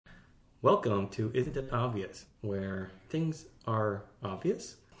Welcome to Isn't It Obvious, where things are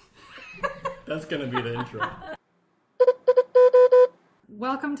obvious. That's going to be the intro.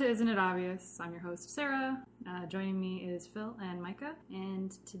 Welcome to Isn't It Obvious? I'm your host, Sarah. Joining me is Phil and Micah.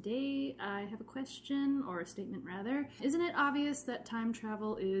 And today I have a question, or a statement rather. Isn't it obvious that time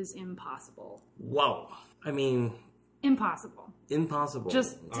travel is impossible? Wow. I mean... Impossible. Impossible.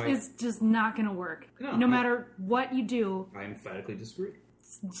 It's just not going to work. No matter what you do. I emphatically disagree.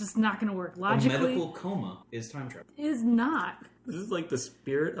 It's just not going to work. Logically... A medical coma is time travel. Is not. This is like the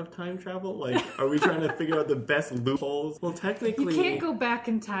spirit of time travel? Like, are we trying to figure out the best loopholes? Well, technically... You can't go back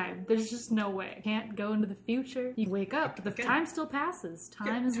in time. There's just no way. You can't go into the future. You wake up. The time still passes.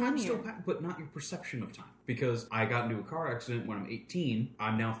 Time is linear. But not your perception of time. Because I got into a car accident when I'm 18.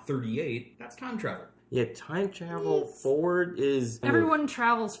 I'm now 38. That's time travel. Yeah, time travel forward is... Everyone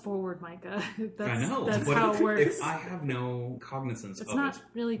travels forward, Micah. I know. That's how it works. If I have no cognizance of it, not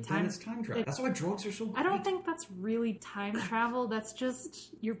really time. Then it's time travel. That's why drugs are so great. I don't think that's really time travel. That's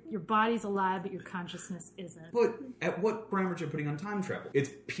just your body's alive, but your consciousness isn't. But at what parameters are you putting on time travel? It's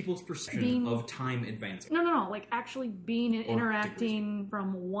people's perception of time advancing. No. Like actually being and interacting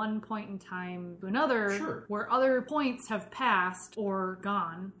from one point in time to another, where other points have passed or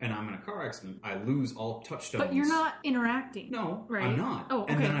gone. And I'm in a car accident. I lose all touchstones. But you're not interacting. No, right? I'm not. Oh,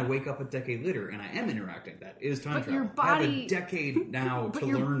 okay. And then I wake up a decade later and I am interacting. That is time travel. Your body, I have a decade now to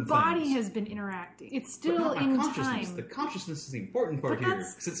learn things. But your body has been interacting. It's still in time. The consciousness is the important part here.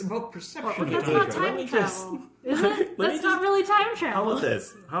 Because it's about perception But that's not time travel. Is it? That's not really time travel. How about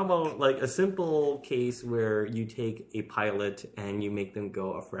this? How about like a simple case where you take a pilot and you make them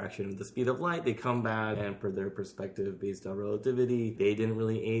go a fraction of the speed of light. They come back and for their perspective based on relativity, they didn't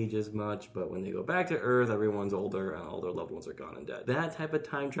really age as much. But when they go back to Earth, everyone's older and all their loved ones are gone and dead. That type of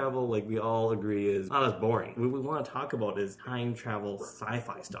time travel, like we all agree, is not as boring. What we want to talk about is time travel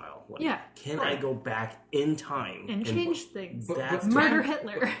sci-fi style. Like, can I go back in time and change things? But murder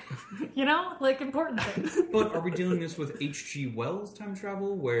Hitler. You know, like important things. But are we dealing this with H.G. Wells time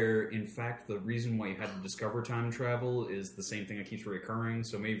travel, where in fact the reason why you had to discover time travel is the same thing that keeps recurring?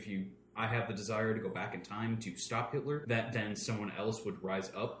 So maybe if I have the desire to go back in time to stop Hitler, that then someone else would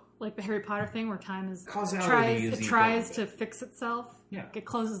rise up. Like the Harry Potter thing where time is causality tries to fix itself. Yeah. It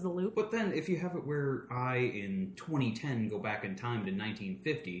closes the loop. But then if you have it where I, in 2010, go back in time to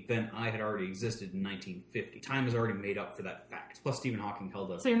 1950, then I had already existed in 1950. Time has already made up for that fact. Plus Stephen Hawking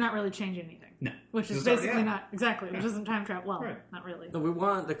held up. So you're not really changing anything. No. Which is basically not, exactly, which isn't time travel. Well, right. Not really. No, we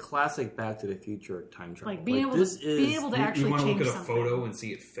want the classic Back to the Future time travel. Like being able to actually you want to look change at a something. photo and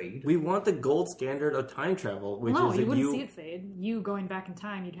see it fade? We want the gold standard of time travel, which no, is you wouldn't see it fade. You going back in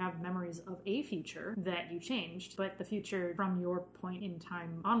time, you'd have memories of a future that you changed, but the future from your point in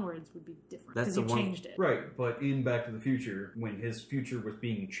time onwards would be different because you changed it. Right, but in Back to the Future, when his future was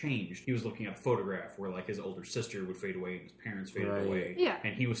being changed, he was looking at a photograph where like his older sister would fade away and his parents faded away. Yeah.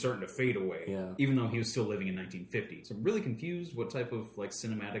 And he was starting to fade away, even though he was still living in 1950. So I'm really confused what type of like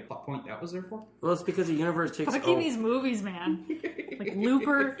cinematic plot point that was there for. Well, it's because the universe takes... Fucking these movies, man. Like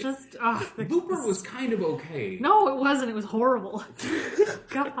Looper, just... Looper was kind of okay. No, it wasn't. It was horrible.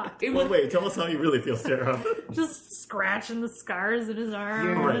 God. Wait, tell us how you really feel, Sarah. Just scratching the scars in his arm.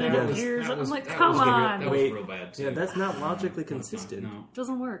 Yeah, and it appears. I'm like, come on. That was real bad, too. Yeah, that's not logically consistent. No.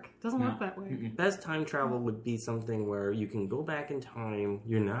 Doesn't work. Doesn't work that way. Mm-mm. Best time travel would be something where you can go back in time.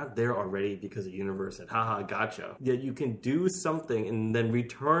 You're not there already because the universe said, haha, gotcha. Yet you can do something and then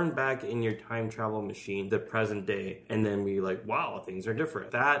return back in your time travel machine, the present day, and then be like, wow, things are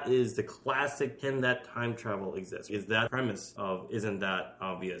different. That is the classic, can that time travel exist? Is that premise of, isn't that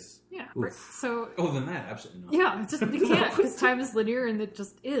obvious? Yeah. So... Oh, then that, absolutely not. Yeah, it's just, you can't, because time is linear and it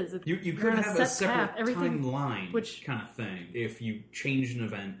just is. You could have a separate timeline kind of thing. If you change an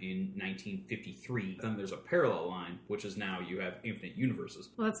event in 1953, then there's a parallel line, which is now you have infinite universes.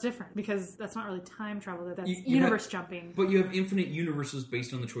 Well, that's different, because that's not really time travel, that's universe jumping. But you have infinite universes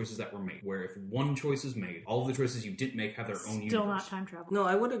based on the choices that were made, where if one choice is made, all of the choices you didn't make have their own universe. Still not time travel. No,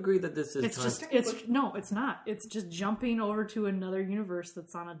 I would agree that this is no, it's not. It's just jumping over to another universe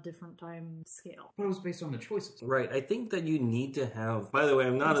that's on a different time scale. But it was based on the choices. Right, I think that you need to have... By the way,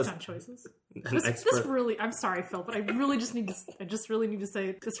 I'm not based on choices. This really... I'm sorry, Phil, but I just really need to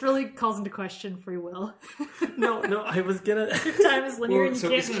say, this really calls into question free will. No, I was gonna... Time is linear and you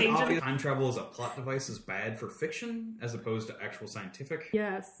can't change it. Time travel as a plot device is bad for fiction, as opposed to actual scientific?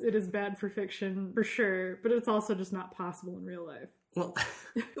 Yes, it is bad for fiction, for sure, but it's also just not possible in real life. Well,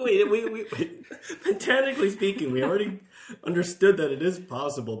 wait. But technically speaking, we already understood that it is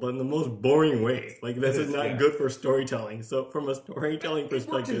possible, but in the most boring way. Like, this is not yeah. good for storytelling. So, from a storytelling It worked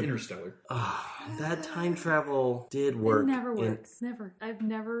in perspective, Interstellar. that time travel did work. It never works. Never. I've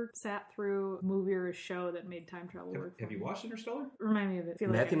never sat through a movie or a show that made time travel work. Have you watched Interstellar? Remind me of it. Feel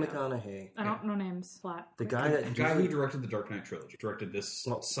Matthew like I have. McConaughey, I don't know names. Plot. the guy that The guy who directed the Dark Knight trilogy, directed this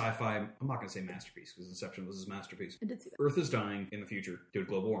Well- sci-fi, I'm not going to say masterpiece, because Inception was his masterpiece. I did see that. Earth is dying in the future due to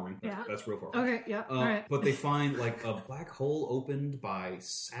global warming. Yeah. That's real far. Okay, yeah, alright. But they find like a black hole opened by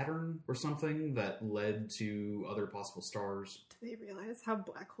Saturn or something that led to other possible stars. Do they realize how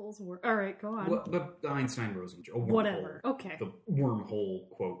black holes work? Alright, go on. But Einstein rose a wormhole. Whatever. Okay. The wormhole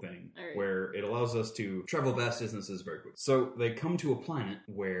quote thing, Alright. where it allows us to travel vast distances very quickly. So they come to a planet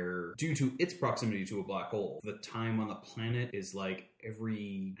where, due to its proximity to a black hole, the time on the planet is like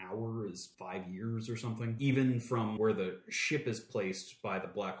every hour is 5 years or something. Even from where the ship is placed by the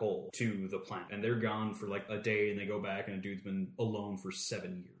black hole to the planet. And they're gone for like a day and they go back and a dude's been alone for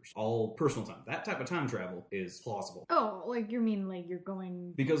 7 years. All personal time. That type of time travel is plausible. Oh, like you mean like you're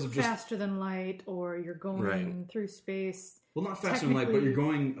going Because of just, faster than light, or you're going Right. through space. well, not faster than light, but you're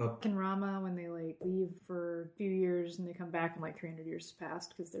going up. In Rama, when they like leave for a few years and they come back and like 300 years has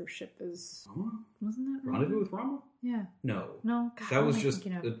passed because their ship is wasn't that right? Rendezvous with Rama? Yeah. No. No, God, That what was am I just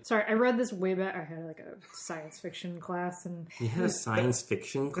thinking of? a- Sorry, I read this way back. I had like a science fiction class, and you had a science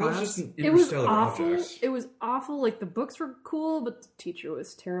fiction That was class. just an it was interstellar awful. objects. It was awful. Like the books were cool, but the teacher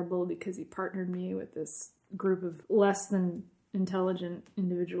was terrible because he partnered me with this group of less than intelligent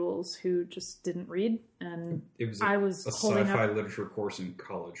individuals who just didn't read, and It was I was a holding sci-fi up. literature course in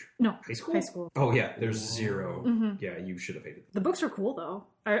college. No, High school? high school. Oh, yeah. There's 0. Mhm. Yeah, you should have hated it. The books were cool though.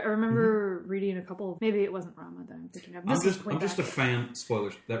 I remember reading a couple. Maybe it wasn't Rama that I'm thinking of. This is way I'm just a back. fan.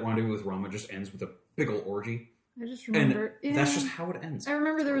 Spoilers. That Rendezvous with Rama just ends with a big ol' orgy. I just And remember. that's yeah. just how it ends. I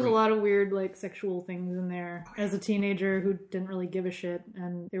remember there was a Great. lot of weird, like, sexual things in there as a teenager who didn't really give a shit.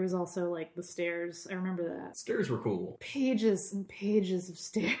 And there was also, like, the stairs. I remember that. Stairs were cool. Pages and pages of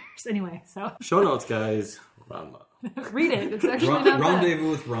stairs. Anyway, so Show notes, guys. Rama. read it. It's actually not bad. Rendezvous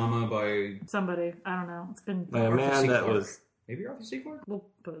with Rama by Somebody. I don't know. It's been... By a Arthur man C. that Clarke. was Maybe Arthur C. Clarke? We'll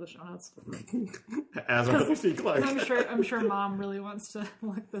put it in the show notes. as Arthur C. Clarke. I'm sure Mom really wants to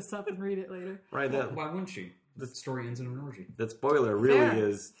look this up and read it later. Right, that Why wouldn't she? The story ends in an orgy. that spoiler really Fair.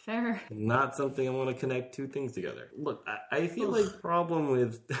 is Fair. not something I want to connect two things together. Look, I feel like the problem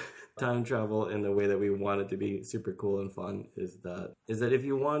with time travel in the way that we want it to be super cool and fun is that if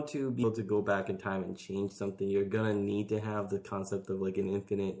you want to be able to go back in time and change something, you're gonna need to have the concept of like an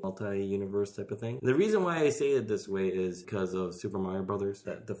infinite multi-universe type of thing. The reason why I say it this way is because of Super Mario Brothers,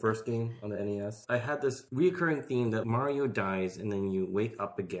 the first game on the NES. I had this reoccurring theme that Mario dies and then you wake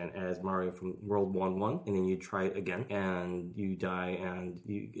up again as Mario from World 1-1 and then you try it again and you die and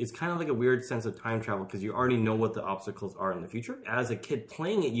it's kind of like a weird sense of time travel because you already know what the obstacles are in the future. As a kid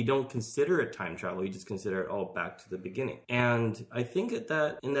playing it, you don't consider it time travel, you just consider it all back to the beginning. And I think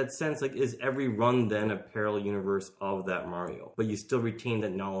that in that sense, like, is every run then a parallel universe of that Mario, but you still retain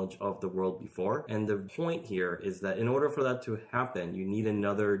that knowledge of the world before. And the point here is that in order for that to happen, you need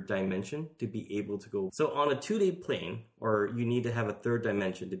another dimension to be able to go. So on a 2D plane, or you need to have a third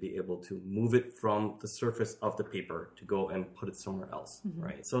dimension to be able to move it from the surface of the paper to go and put it somewhere else,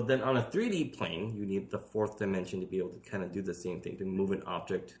 right? So then on a 3D plane, you need the fourth dimension to be able to kind of do the same thing, to move an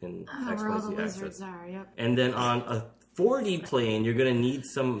object in X, Where Y, all Z the axis. lizards are, yep. And then on a 4D plane, you're going to need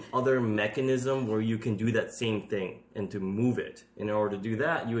some other mechanism where you can do that same thing and to move it. In order to do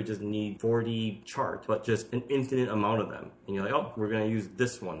that, you would just need 4D chart, but just an infinite amount of them. And you're like, oh, we're going to use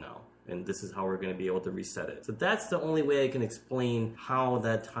this one now. And this is how we're going to be able to reset it. So that's the only way I can explain how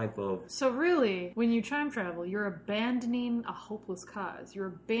that type of... So really, when you time travel, you're abandoning a hopeless cause. You're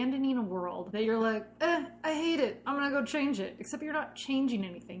abandoning a world that you're like, I hate it. I'm gonna go change it. Except you're not changing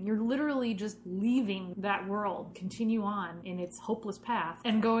anything. You're literally just leaving that world, continue on in its hopeless path,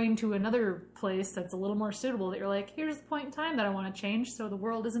 and going to another place that's a little more suitable that you're like, here's the point in time that I want to change so the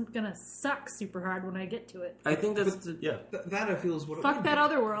world isn't gonna suck super hard when I get to it. I think that's... yeah. That I feel is what it Fuck would that be.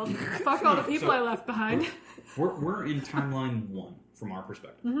 other world. Fuck all the people So- I left behind. We're in timeline 1 from our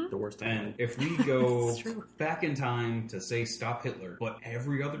perspective. The worst time. And if we go It's true. back in time to say stop Hitler, but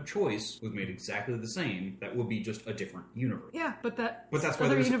every other choice was made exactly the same, that would be just a different universe. Yeah, but that But that's why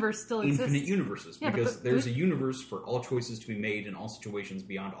other there's universe still exists. infinite universes, Yeah, but because the- there's a universe for all choices to be made in all situations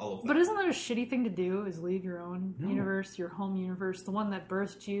beyond all of them. But isn't that a shitty thing to do? Is leave your own No. universe, your home universe, the one that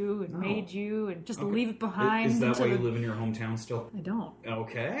birthed you and No. made you, and just Okay. leave it behind? Is that into why you the- live in your hometown still? I don't.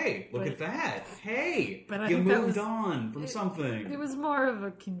 Okay, look But- at that. Hey, but I you think that moved was- on from something. It was was more of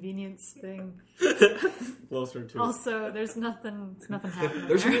a convenience thing. Closer to. Also, there's nothing happening.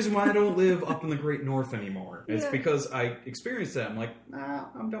 There's a there. reason why I don't live up in the Great North anymore. It's Yeah. because I experienced that. I'm like, nah,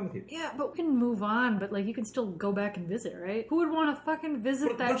 I'm done with you. Yeah, but we can move on. But like, you can still go back and visit, right? Who would want to fucking visit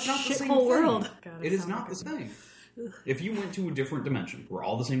But that that's not the same shithole thing. world? God, It is sounds not like the a- same. If you went to a different dimension where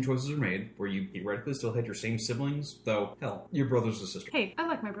all the same choices are made, where you theoretically still had your same siblings, though, hell, your brother's a sister. Hey, I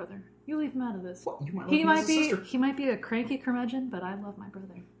like my brother. You leave him out of this. What? You might He like him as might a be sister. he might be a cranky curmudgeon, but I love my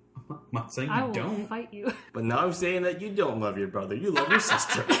brother. I'm not saying I you will don't. fight you. But now I'm saying that you don't love your brother. You love your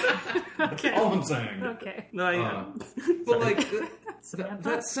sister. That's all I'm saying. Okay. No, yeah. But like, Samantha?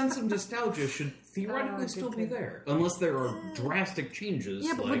 that sense of nostalgia should theoretically Oh, still good be kid. there. Unless there are drastic changes.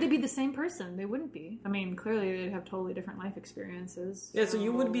 Yeah, but like, would they be the same person? They wouldn't be. I mean, clearly they'd have totally different life experiences. Yeah, so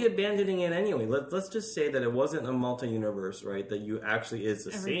you would be abandoning it anyway. Let's just say that it wasn't a multi-universe, right? That you actually is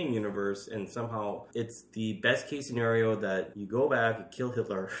the same universe, and somehow it's the best case scenario that you go back and kill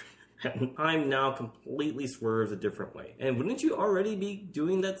Hitler. And time now completely swerves a different way. And wouldn't you already be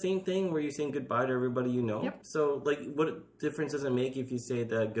doing that same thing where you're saying goodbye to everybody you know? Yep. So, like, what difference does it make if you say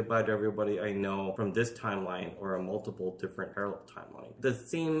that goodbye to everybody I know from this timeline or a multiple different parallel timeline? The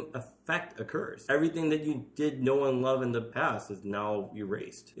same effect occurs. Everything that you did know and love in the past is now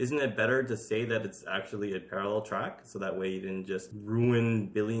erased. Isn't it better to say that it's actually a parallel track so that way you didn't just ruin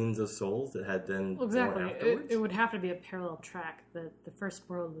billions of souls that had been Well, born exactly. afterwards? It would have to be a parallel track. The first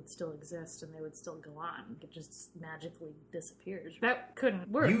world would still exist and they would still go on. It just magically disappears. That couldn't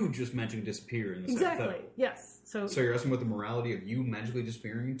work. You just magically disappear in this exactly. hypothetical. Yes. So So you're asking about the morality of you magically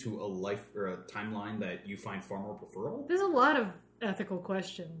disappearing to a life or a timeline that you find far more preferable? there's a lot of ethical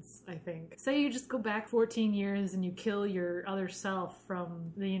questions, I think. Say you just go back 14 years and you kill your other self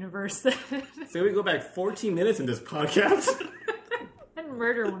from the universe So we go back 14 minutes in this podcast. and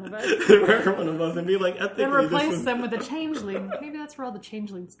murder one of us. Murder one of us and be like, ethically, And this replace was- them with a changeling. Maybe that's where all the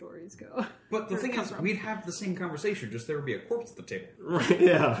changeling stories go. But the Where'd thing it come is, from? we'd have the same conversation, just there would be a corpse at the table. Right,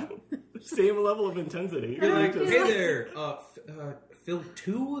 yeah. Same level of intensity. You're like, Yeah. hey there, Phil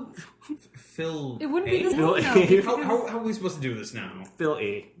 2? Phil It wouldn't A? be the Phil same, A. though. How are we supposed to do this now? Phil A.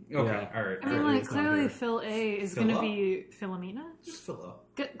 Okay, Yeah. alright. I mean, Alright, like, it's not clearly here. Phil A is Phil going to up? be Philomena. Just fill up.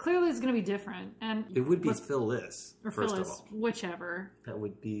 Clearly it's going to be different. And It would be let's- Phyllis, or first Phyllis, Oh. of all. whichever. That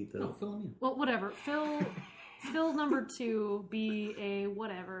would be the... No, fill him in. Well, whatever. Phil number 2, B, A,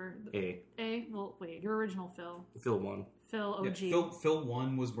 whatever. A. A? Well, wait, your original Phil. Phil 1. Phil OG. Yeah, Phil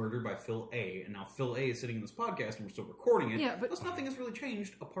 1 was murdered by Phil A, and now Phil A is sitting in this podcast and we're still recording it. Yeah, but- Thus nothing has really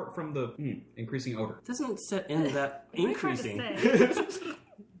changed apart from the increasing odor. Doesn't set in that What are you trying to increasing.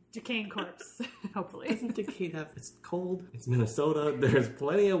 Decaying corpse, hopefully. Doesn't decay that. It's cold. It's Minnesota. There's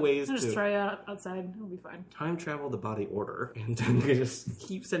plenty of ways I'll just to throw you out outside. It'll be fine. time travel the body order, and then we just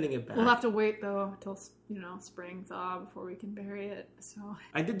keep sending it back. We'll have to wait, though, until, spring thaw before we can bury it. So,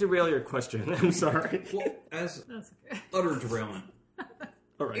 I did derail your question. I'm sorry. Well, as that's okay. utter derailment,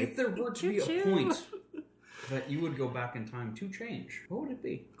 All right. if there were to be a Choo-choo. point that you would go back in time to change, what would it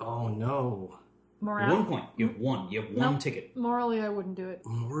be? Oh no. Morale. One point. You have one. You have one ticket. Morally, I wouldn't do it.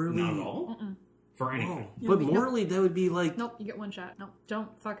 Morally. Not at all? Mm-mm. For anything. Oh, but Nope. morally, that would be like. Nope, you get one shot. Nope, don't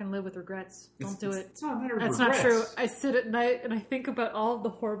fucking live with regrets. Don't It's- do it's- it. It's not a matter of That's regrets. not true. I sit at night and I think about all of the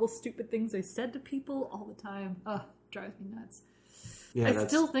horrible, stupid things I said to people all the time. Ugh, drives me nuts. Yeah, I that's,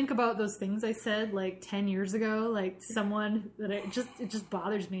 still think about those things I said like 10 years ago, like someone that it just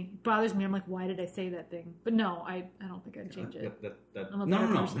bothers me. It bothers me. I'm like, why did I say that thing? But no, I don't think I'd change it. I'm a No,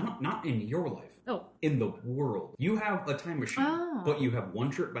 better no, person. no. Not in your life. Oh, In the world. You have a time machine, Oh. but you have one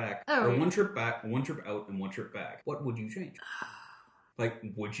trip back, Oh, or yeah. one trip back, one trip out, and one trip back. What would you change? Like,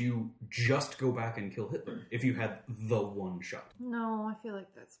 would you just go back and kill Hitler if you had the one shot? no, I feel like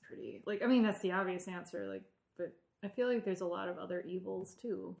that's pretty, like, I mean, that's the obvious answer, like, but I feel like there's a lot of other evils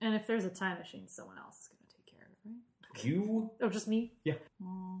too. And if there's a time machine, someone else is going to take care of it, right? You, Oh, just me? Yeah.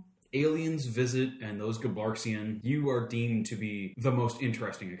 Mm. aliens visit, and those Gablarxian, you are deemed to be the most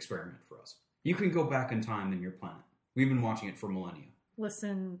interesting experiment for us. You can go back in time in your planet. We've been watching it for millennia.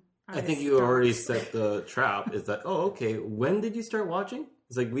 Listen, I think you already set the trap. Is that, oh, okay, when did you start watching?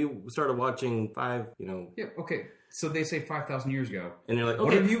 It's like we started watching 5, Yeah, okay. So they say 5,000 years ago. and you're like,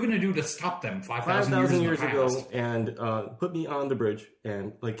 What are okay, you going to do to stop them 5,000 5,000 years years in the ago, past? and put me on the bridge.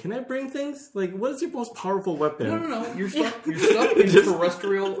 And, like, can I bring things? Like, what is your most powerful weapon? No. You're stuck in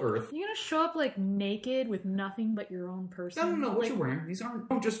terrestrial Earth. You're gonna show up like naked with nothing but your own person. No. What Like, you're wearing? These aren't.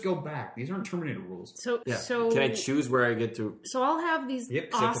 Don't just go back. These aren't Terminator rules. So, Yeah. so Can I choose where I get to? So I'll have these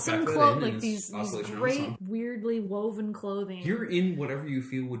Yep, set the awesome back of that clothes, in, like and these oscillation on the great, sun. weirdly woven clothing. You're in whatever you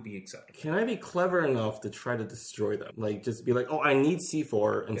feel would be acceptable. Can I be clever enough to try to destroy destroy them. Like, just be like, oh, I need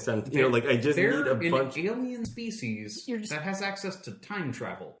C4 and send, like, I just need They're a bunch. an alien species that has access to time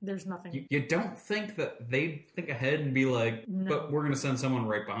travel. There's nothing. You don't think that they'd think ahead and be like, but we're going to send someone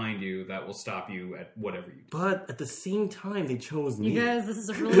right behind you that will stop you at whatever you do. But at the same time, they chose me. You guys, this is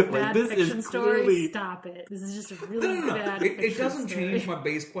a really bad this fiction is story. clearly- Stop it. This is just a really No. bad It fiction doesn't story. change my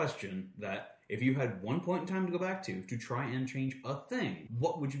base question that if you had one point in time to go back to try and change a thing,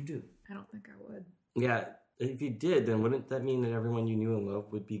 what would you do? I don't think I would. Yeah, if you did, then wouldn't that mean that everyone you knew and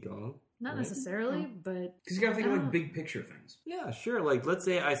loved would be gone? Not Right? necessarily, but Because you got to think of like big picture things. Yeah, sure. Like, let's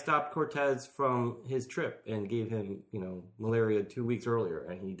say I stopped Cortez from his trip and gave him, malaria 2 weeks earlier,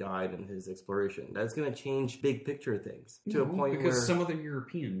 and he died in his exploration. That's going to change big picture things to a point because where some other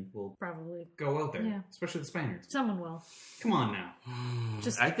European will probably go out there, Yeah. especially the Spaniards. someone will. Come on now.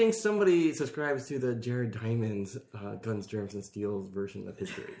 Just I think somebody subscribes to the Jared Diamond's Guns, Germs, and Steels version of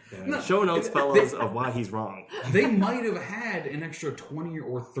history. No, show notes, fellas, of why he's wrong. They might have had an extra 20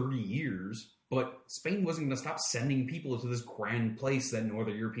 or 30 years, but Spain wasn't going to stop sending people to this grand place that no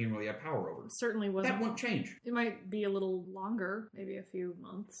other European really had power over. certainly wasn't. That won't change. It might be a little longer, maybe a few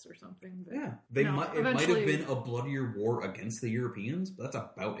months or something. But Yeah, No, it might have eventually- been a bloodier war against the Europeans, but that's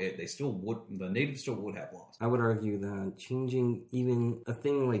about it. The natives still would have lost. I would argue that changing even a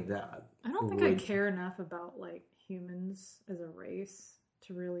thing like that. I don't think I would- care enough about like humans as a race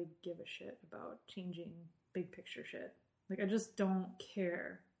to really give a shit about changing big picture shit. Like I just don't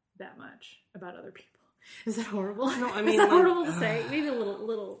care that much about other people. Is that horrible? No, I Is mean, that like, horrible to say? Maybe a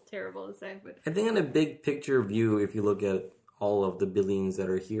little terrible to say, but I think in a big picture view, if you look at all of the billions that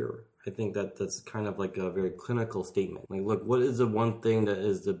are here, I think that that's kind of like a very clinical statement. Like, look, what is the one thing that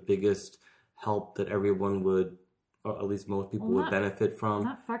is the biggest help that everyone would, or at least most people would benefit from?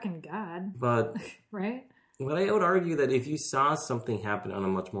 not fucking God, But right? I would argue that if you saw something happen on a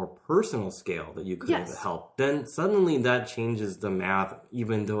much more personal scale that you could have Yes. helped, then suddenly that changes the math,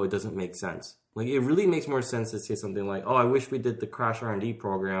 even though it doesn't make sense. Like, it really makes more sense to say something like, oh, I wish we did the Crash R&D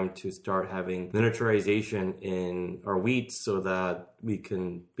program to start having miniaturization in our wheat so that we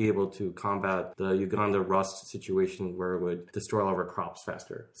can be able to combat the Uganda rust situation where it would destroy all of our crops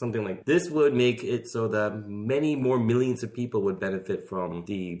faster. Something like this would make it so that many more millions of people would benefit from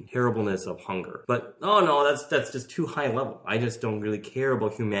the terribleness of hunger. But, oh no, that's just too high level. I just don't really care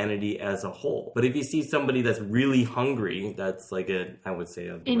about humanity as a whole. But if you see somebody that's really hungry, that's like I would say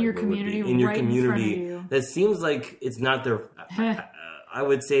In your community, in your right in community, front of you. that seems like it's not their I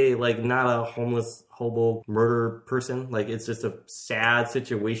would say like not a homeless hobo murder person. Like, it's just a sad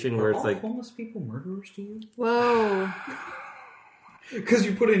situation where it's Are like, homeless people murderers to you? Whoa. Because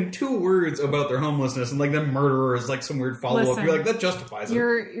you put in 2 words about their homelessness, and like then murderer is like some weird follow up. Listen, You're like, that justifies it.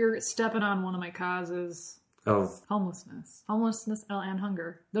 You're stepping on one of my causes. of Homelessness and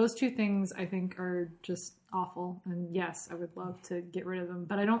hunger. Those 2 things I think are just awful. And yes, I would love to get rid of them,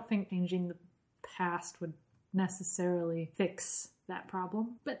 but I don't think changing the past would necessarily fix that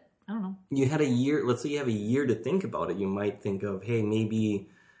problem. But I don't know. you had a year, let's say you have a year to think about it. You might think of, hey, maybe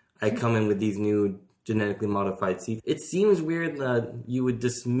I come in with these new genetically modified seeds. It seems weird that you would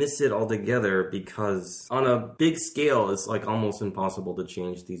dismiss it altogether because on a big scale, it's like almost impossible to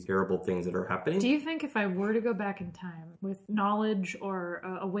change these terrible things that are happening. Do you think if I were to go back in time with knowledge or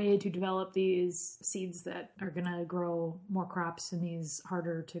a way to develop these seeds that are going to grow more crops in these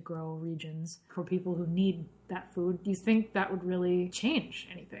harder to grow regions for people who need that food, do you think that would really change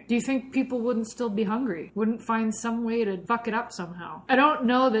anything? Do you think people wouldn't still be hungry? Wouldn't find some way to fuck it up somehow? I don't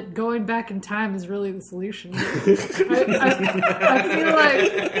know that going back in time is really the solution. I feel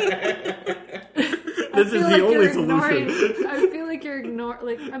like This is the only solution. I feel like you're ignoring.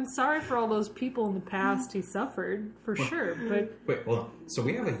 Like, I'm sorry for all those people in the past who suffered, for sure. But Wait, hold on. So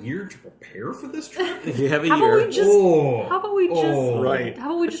we have a year to prepare for this trip? You have a how year. about we just? Oh. How about we just? Oh. Right. How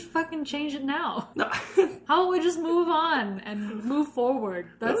about we just fucking change it now? No. How about we just move on and move forward?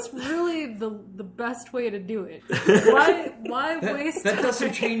 That's really the best way to do it. Why waste That time?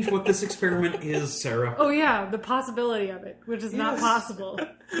 doesn't change what this experiment is, Sarah. Oh yeah, the possibility of it, which is not Yes. possible.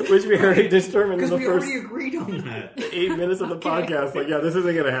 Which we already determined in Because the we first already agreed on that. 8 minutes of the Okay. podcast. Like, yeah, this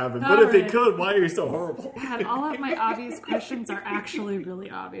isn't going to happen. But All if it right. could, why are you so horrible? God, all of my obvious questions are actually really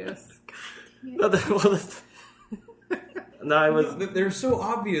obvious. No, well, No, I was... They're so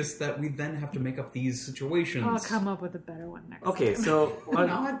obvious that we then have to make up these situations. I'll come up with a better one next Okay, time. so...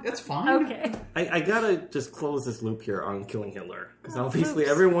 No, that's fine. Okay. I gotta just close this loop here on killing Hitler. Because obviously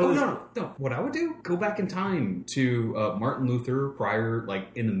everyone is... No. What I would do, go back in time to Martin Luther prior, like,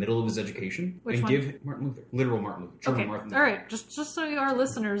 in the middle of his education. Which and one? give Martin Luther. Literal Martin Luther. German Okay, Martin Luther. all right. Just so our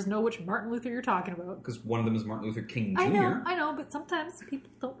listeners know which Martin Luther you're talking about. Because one of them is Martin Luther King Jr. I know, but sometimes people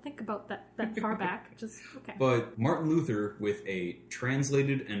don't think about that far back. Just, okay. But Martin Luther with a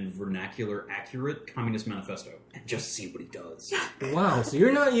translated and vernacular accurate Communist Manifesto. And just see what he does. Wow, so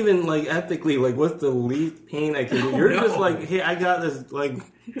you're not even, like, ethically, like, what's the least pain I can do? You're just like, hey, I got this, like,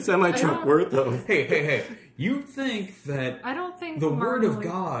 semi-truck worth of... Hey. You think that I don't think the word of Luther-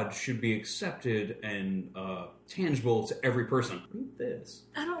 God should be accepted and tangible to every person. Read this.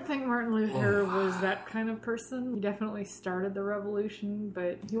 I don't think Martin Luther was that kind of person. He definitely started the revolution,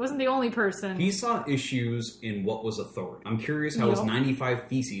 but he wasn't the only person. He saw issues in what was authority. I'm curious how his 95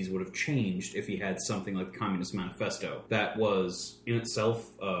 Theses would have changed if he had something like the Communist Manifesto that was in itself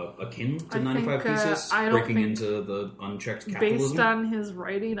akin to I 95 think, Thesis, I don't breaking think- into the unchecked capitalism. Based on his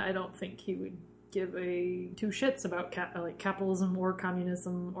writing, I don't think he would give two shits about capitalism or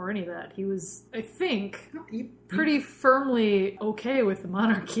communism or any of that. He was, I think, pretty firmly okay with the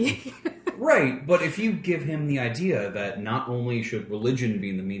monarchy. Right, but if you give him the idea that not only should religion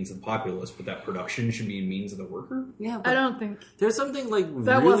be in the means of the populace, but that production should be in means of the worker? Yeah, I don't think there's something, like,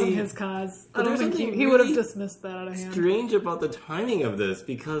 that really wasn't his cause. I But don't there's think something he would have really dismissed that out of hand. strange about the timing of this,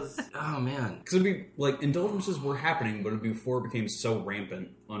 because, oh, man. Because it'd be, like, indulgences were happening, but it'd be before it became so rampant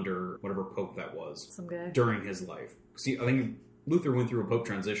under whatever pope that was. Some guy. During his life. See, I think Luther went through a pope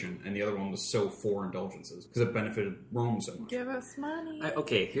transition, and the other one was so for indulgences, because it benefited Rome so much. Give us money.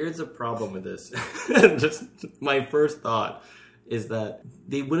 Okay, here's a problem with this. Just my first thought is that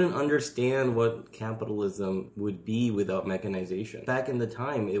they wouldn't understand what capitalism would be without mechanization. Back in the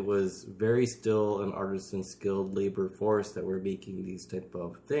time, it was very still an artisan, skilled labor force that were making these type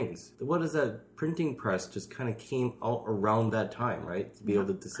of things. What is that? Printing press just kind of came out around that time, right? To be able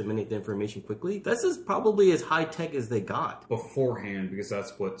to disseminate the information quickly. This is probably as high-tech as they got. Beforehand, because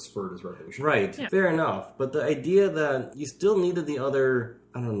that's what spurred his revolution. Right, Yeah. fair enough. But the idea that you still needed the other,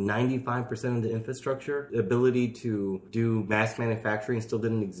 I don't know, 95% of the infrastructure, the ability to do mass manufacturing still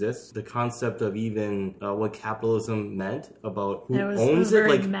didn't exist. The concept of even what capitalism meant about who It was owns it, very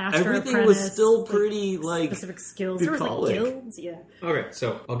like master everything was apprentice, still pretty like specific skills. There was like bucolic. guilds, yeah. Okay,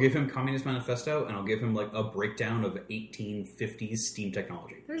 so I'll give him Communist Manifesto, and I'll give him, like, a breakdown of 1850s steam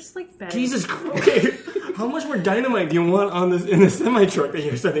technology. There's like bad. Jesus Christ. Okay, how much more dynamite do you want on this in the semi truck that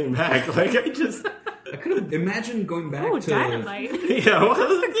you're sending back? Like I could have imagined going back Oh, to... dynamite. yeah, what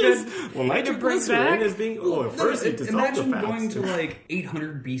is That's this? good. Well, Bring nitroglycerin back. is being first you dissolve Imagine the fats. going to, like,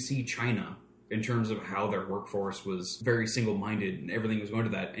 800 BC China in terms of how their workforce was very single-minded and everything was going to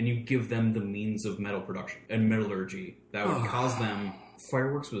that, and you give them the means of metal production and metallurgy that would cause them...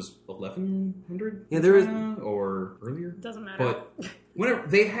 Fireworks was 1100 Yeah, there is- or earlier. Doesn't matter. But whenever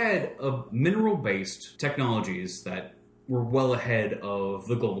they had mineral-based technologies that were well ahead of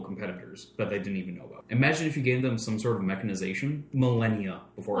the global competitors that they didn't even know about. Imagine if you gave them some sort of mechanization millennia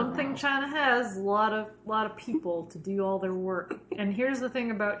before One everyone thing else. China has a lot of people to do all their work. And here's the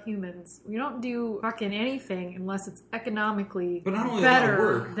thing about humans: we don't do fucking anything unless it's economically But not only that better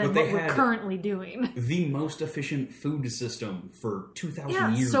work, than but they what we're had- currently doing. The most efficient food system for 2,000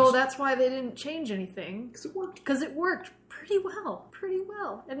 Yeah, years. so that's why they didn't change anything. because it worked. Because it worked pretty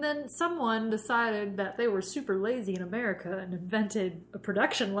well. And then someone decided that they were super lazy in America and invented a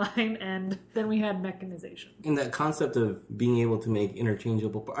production line, and then we had mechanization. And that concept of being able to make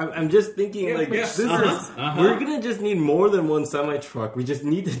interchangeable I'm just thinking, Yeah, like, yes, this is... uh-huh. We're gonna just need more than one semi-truck. We just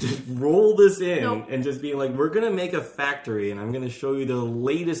need to just roll this in Nope. and just be like, we're gonna make a factory, and I'm gonna show you the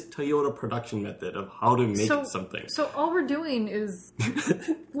latest Toyota production method of how to make something. So all we're doing is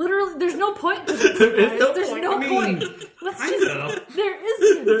literally, there's no point to this, There is guys. no There's point. no I mean, point. Let's kind just, of. there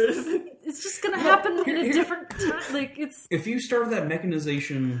isn't. There isn't. It's just gonna happen in a here- different time. Like, it's... If you started that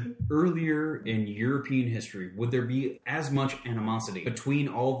mechanization earlier in European history, would there be as much animosity between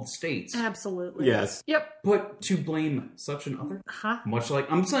all the states? Absolutely. Yes. Yep. But to blame such an other? Huh? Much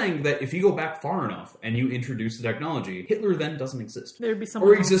like, I'm saying that if you go back far enough and you introduce the technology, Hitler then doesn't exist. There'd be someone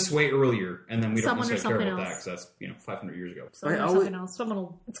Or else. exists way earlier, and then we don't Someone or necessarily care something about that else. because that's, 500 years ago. Someone I or always- something else. Someone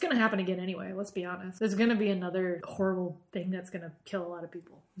will... It's gonna happen again anyway, let's be honest. There's gonna be another horrible thing that's gonna kill a lot of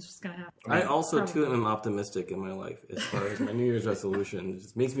people. It's just gonna happen. I also, too, Probably. am optimistic in my life as far as my New Year's resolution. It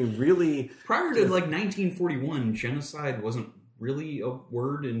just makes me really... Prior to, 1941, genocide wasn't really a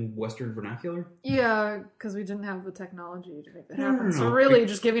word in Western vernacular. Yeah, because we didn't have the technology to make that happen. No. So really,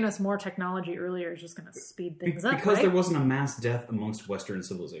 just giving us more technology earlier is just going to speed things up, Because right? there wasn't a mass death amongst Western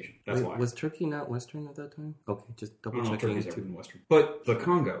civilization. That's Wait, why. was Turkey not Western at that time? Okay, just double No, checking. Turkey's ever been Western. But the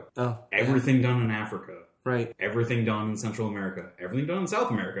Congo, Oh, everything done in Africa, right. everything done in Central America, everything done in South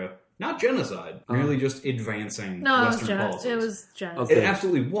America, not genocide, merely just advancing No, Western policies. it was genocide. Okay. It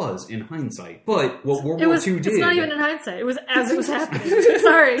absolutely was in hindsight. But what World It War was. II did... It's not even in hindsight. It was as it was happening.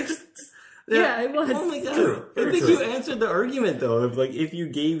 Sorry. Yeah, it was. Oh my god! True. I Very think true. you answered the argument though. Of like, if you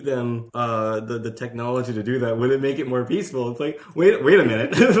gave them the technology to do that, would it make it more peaceful? It's like, wait a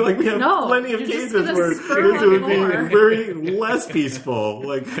minute. Like we have No, plenty of you're just cases gonna where spur it would on be more. very less peaceful.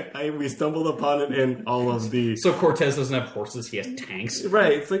 Like we stumbled upon it in all of the. So Cortez doesn't have horses, he has tanks.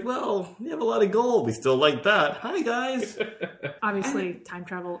 Right, it's like, well, we have a lot of gold. We still like that. Hi, guys. Obviously, time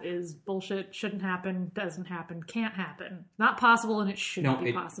travel is bullshit. Shouldn't happen. Doesn't happen. Can't happen. Not possible, and it shouldn't No, be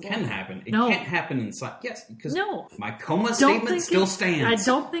it possible. can happen. It No. can't happen inside. Yes, because No. my coma Don't statement think still it- stands. I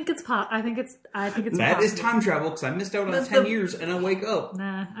don't think it's I think it's. That is possible. time travel because I missed out on That's 10 the- years and I wake up.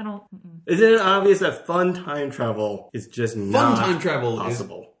 Nah, I don't. Mm-mm. Isn't it obvious that fun time travel is just Fun not time travel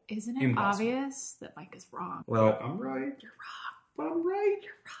possible? Isn't it Impossible. obvious that Mike is wrong? But Well, I'm right. You're wrong. But I'm right.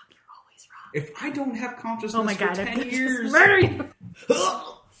 You're wrong. You're always wrong. If I don't have consciousness Oh my god! for I'm 10 gonna just years... murder you.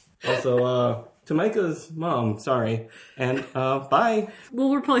 also, to Micah's mom, sorry, and bye.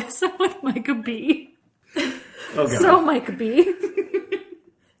 We'll replace him with Micah B. Okay. So Micah B.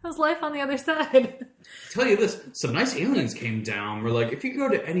 How's life on the other side? Tell you this, some nice aliens came down. We're like, if you go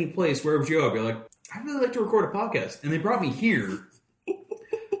to any place, where would you go? I'd be like, I'd really like to record a podcast. And they brought me here.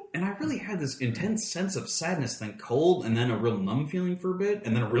 And I really had this intense sense of sadness, then cold, and then a real numb feeling for a bit,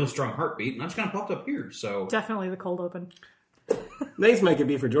 and then a real strong heartbeat, and I just kind of popped up here. So Definitely the cold open. Thanks, Micah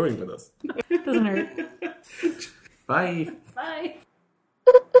B, for joining with us. Doesn't hurt. Bye. Bye.